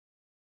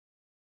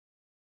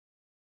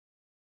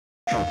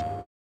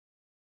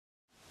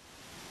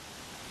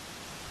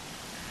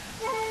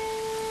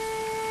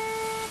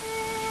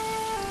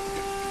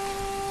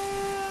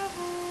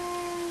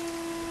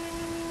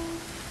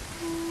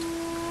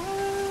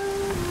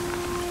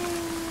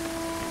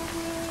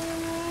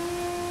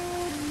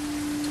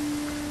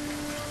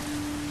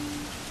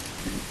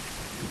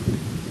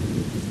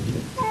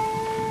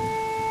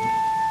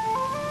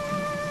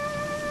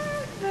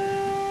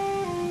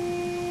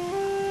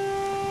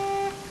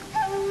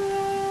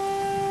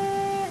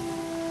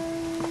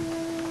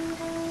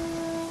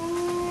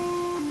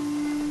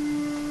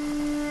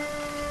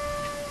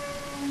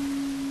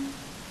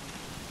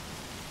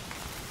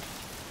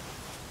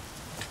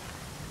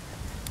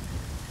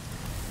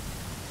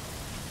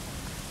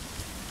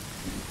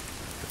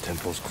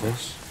temple's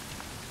close.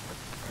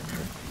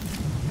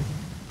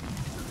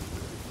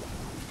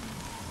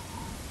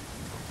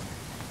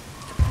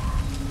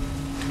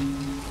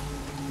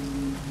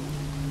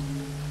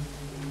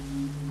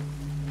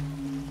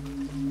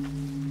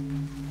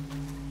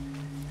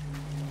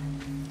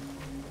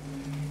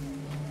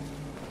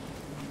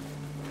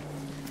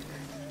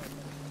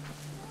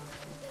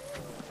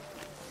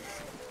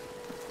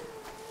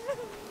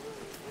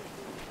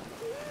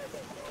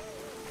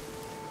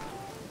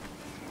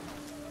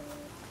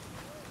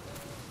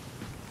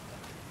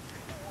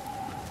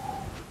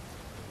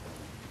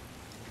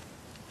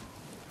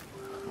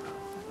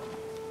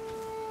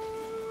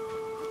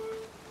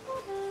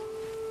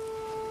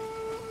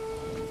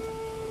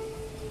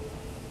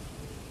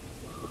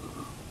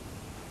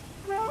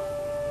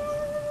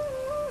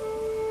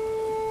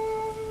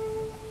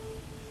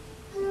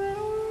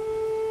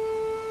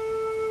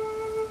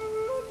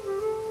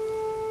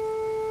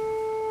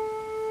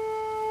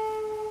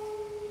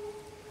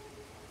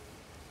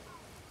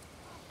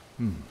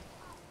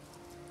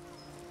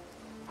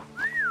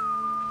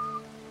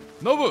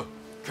 Nobu,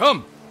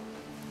 come!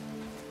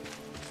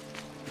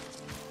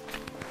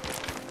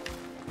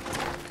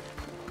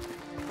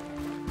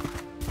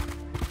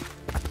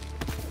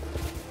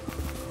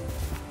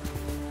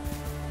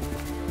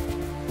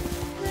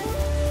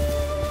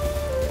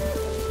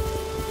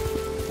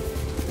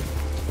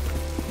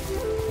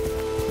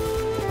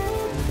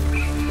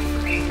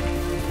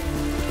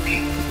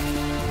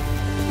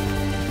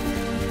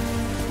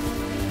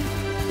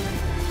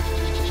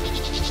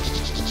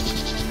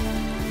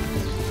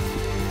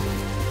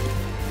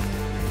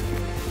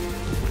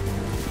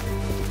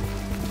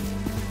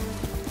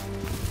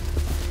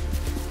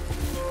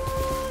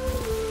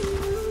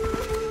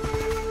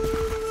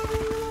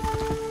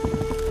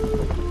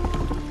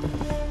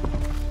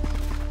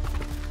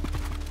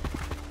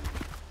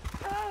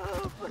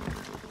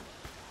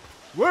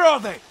 Where are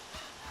they?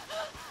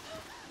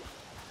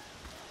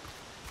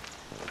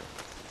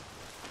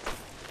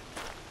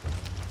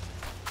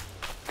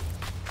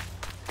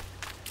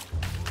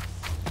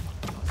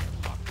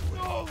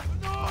 No!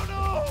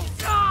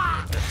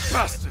 Ah!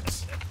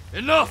 Bastards!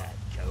 Enough!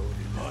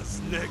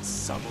 Was next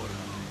samurai?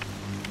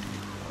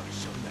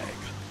 Arshoneg,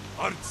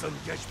 Artsan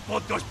gesh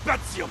podos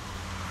betium!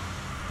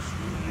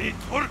 Sunit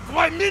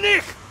urquai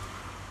minich!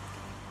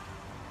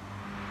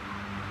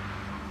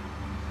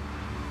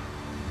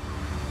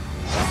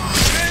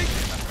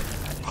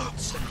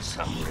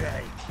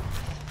 Samurai.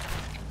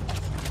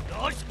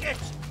 Los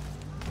geht's.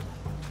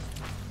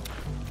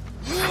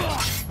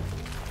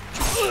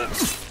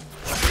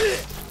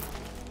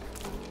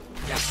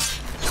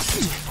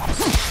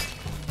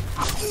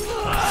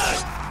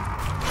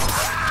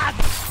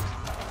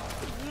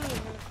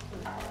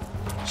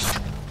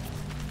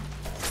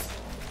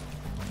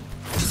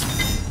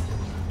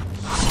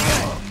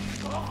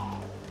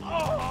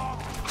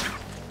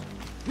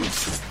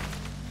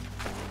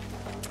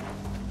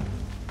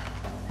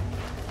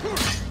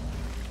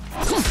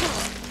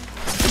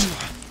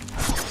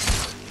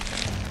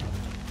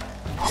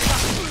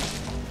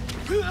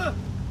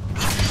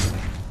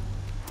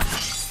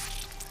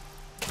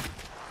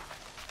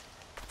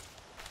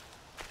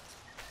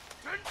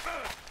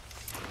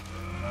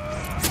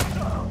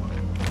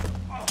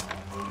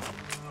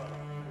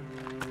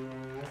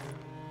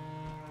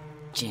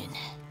 Jin,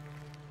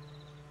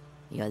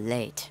 you're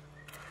late.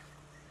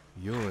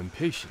 You're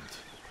impatient.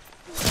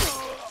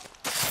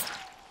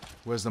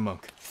 Where's the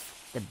monk?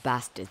 The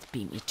bastards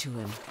beat me to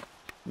him.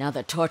 Now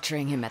they're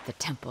torturing him at the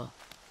temple.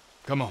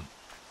 Come on.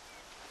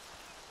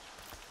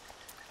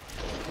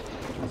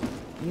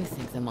 You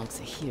think the monk's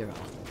a hero?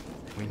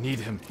 We need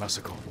him,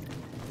 Masako.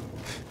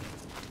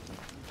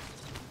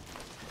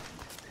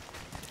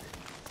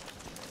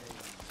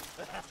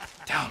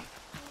 Down.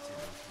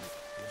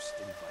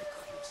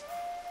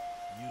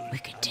 We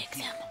could take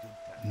them.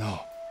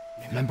 No.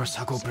 Remember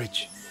Sago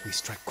Bridge. We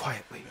strike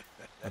quietly,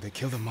 or they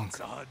kill the monk.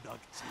 I'll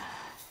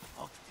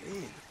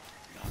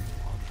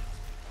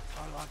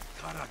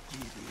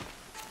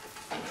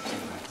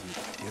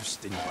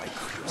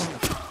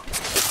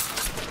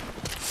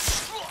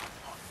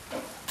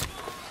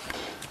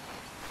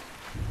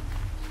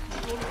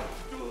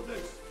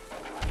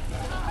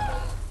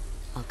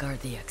guard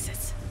the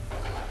exits.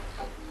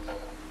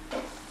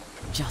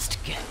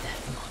 Just get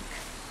that monk.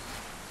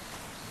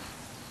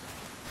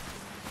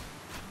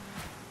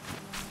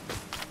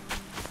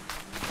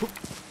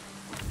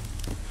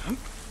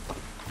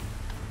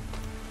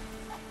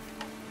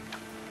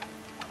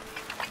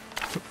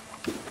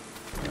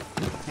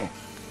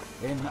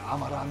 En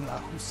amaran la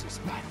husis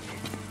manje.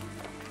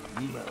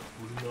 Nila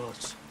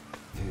ulos.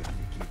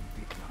 Terlikin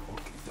pikna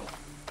okido.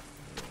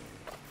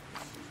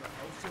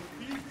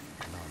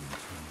 Nan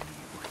tuni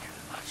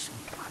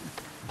ukelmasuman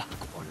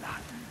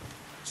bakolan.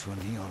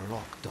 Tuni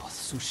orokdo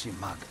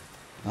Tsushima.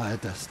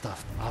 Aeda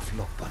staff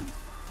aflopan.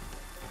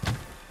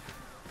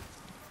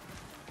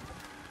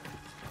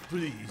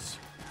 Please,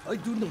 I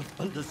do not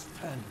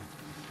understand.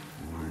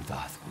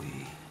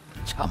 Uldathwi.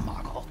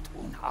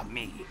 Chamagotun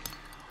hami.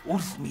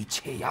 Ulsmi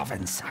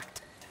cheyaven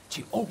sagt.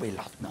 Ci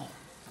obelatno.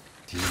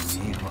 Ti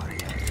mi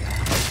horia.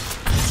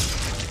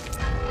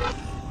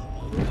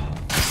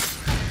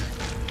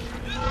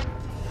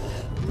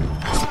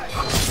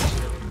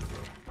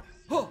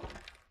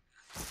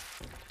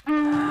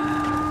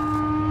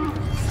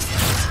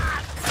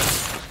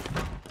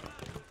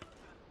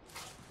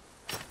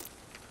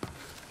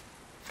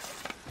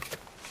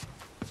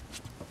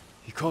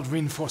 He called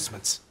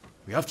reinforcements.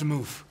 We have to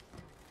move.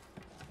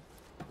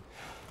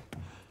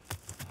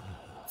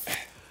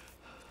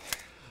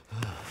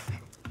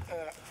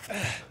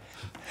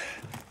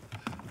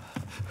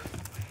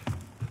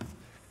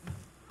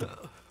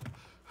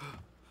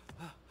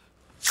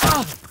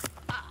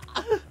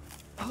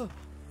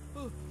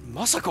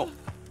 Masako!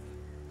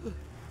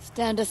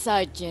 Stand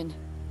aside, Jin.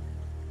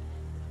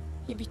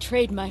 He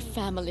betrayed my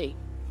family.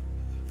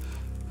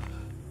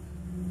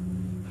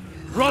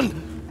 Run!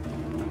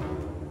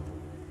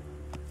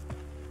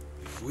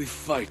 If we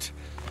fight,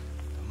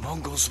 the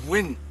Mongols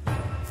win.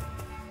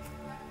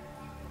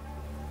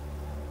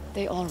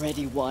 They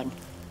already won.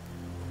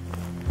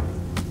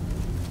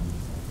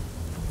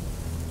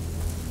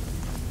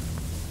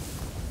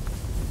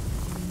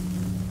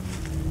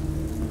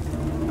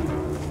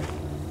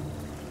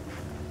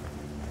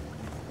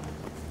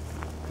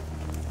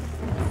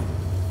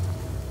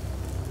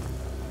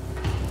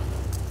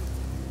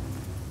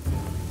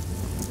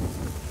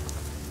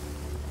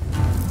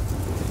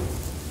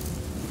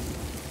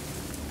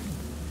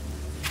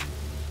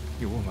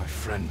 You were my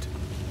friend.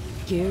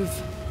 Give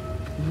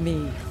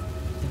me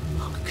the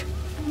mark.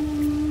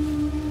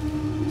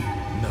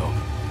 No.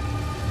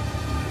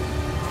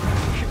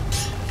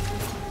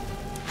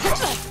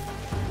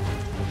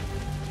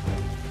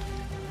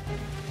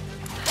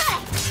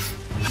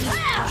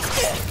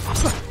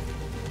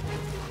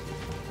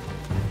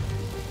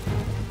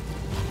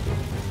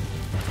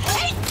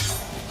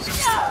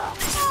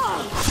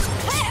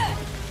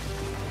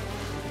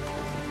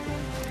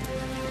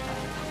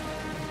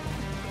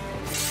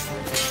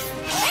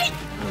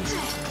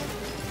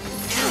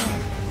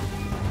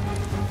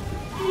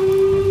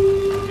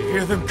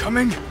 Hear them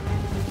coming?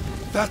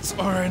 That's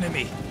our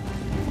enemy.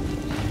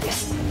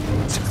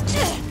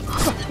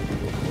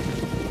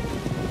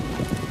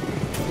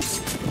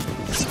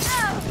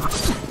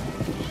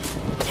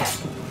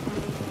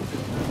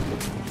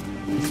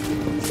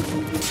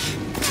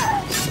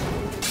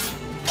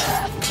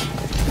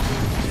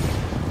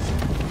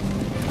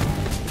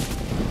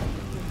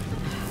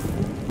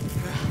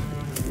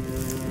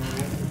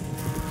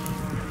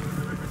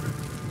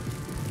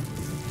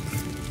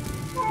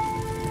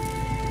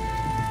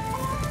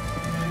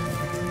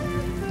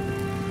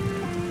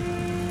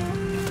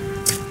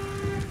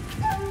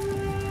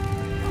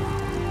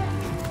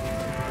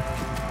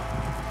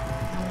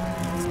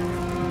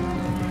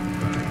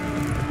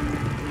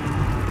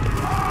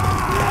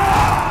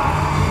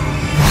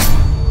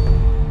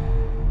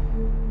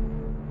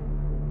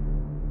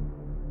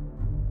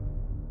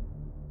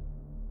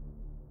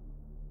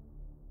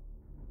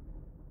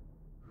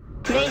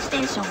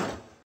 PlayStation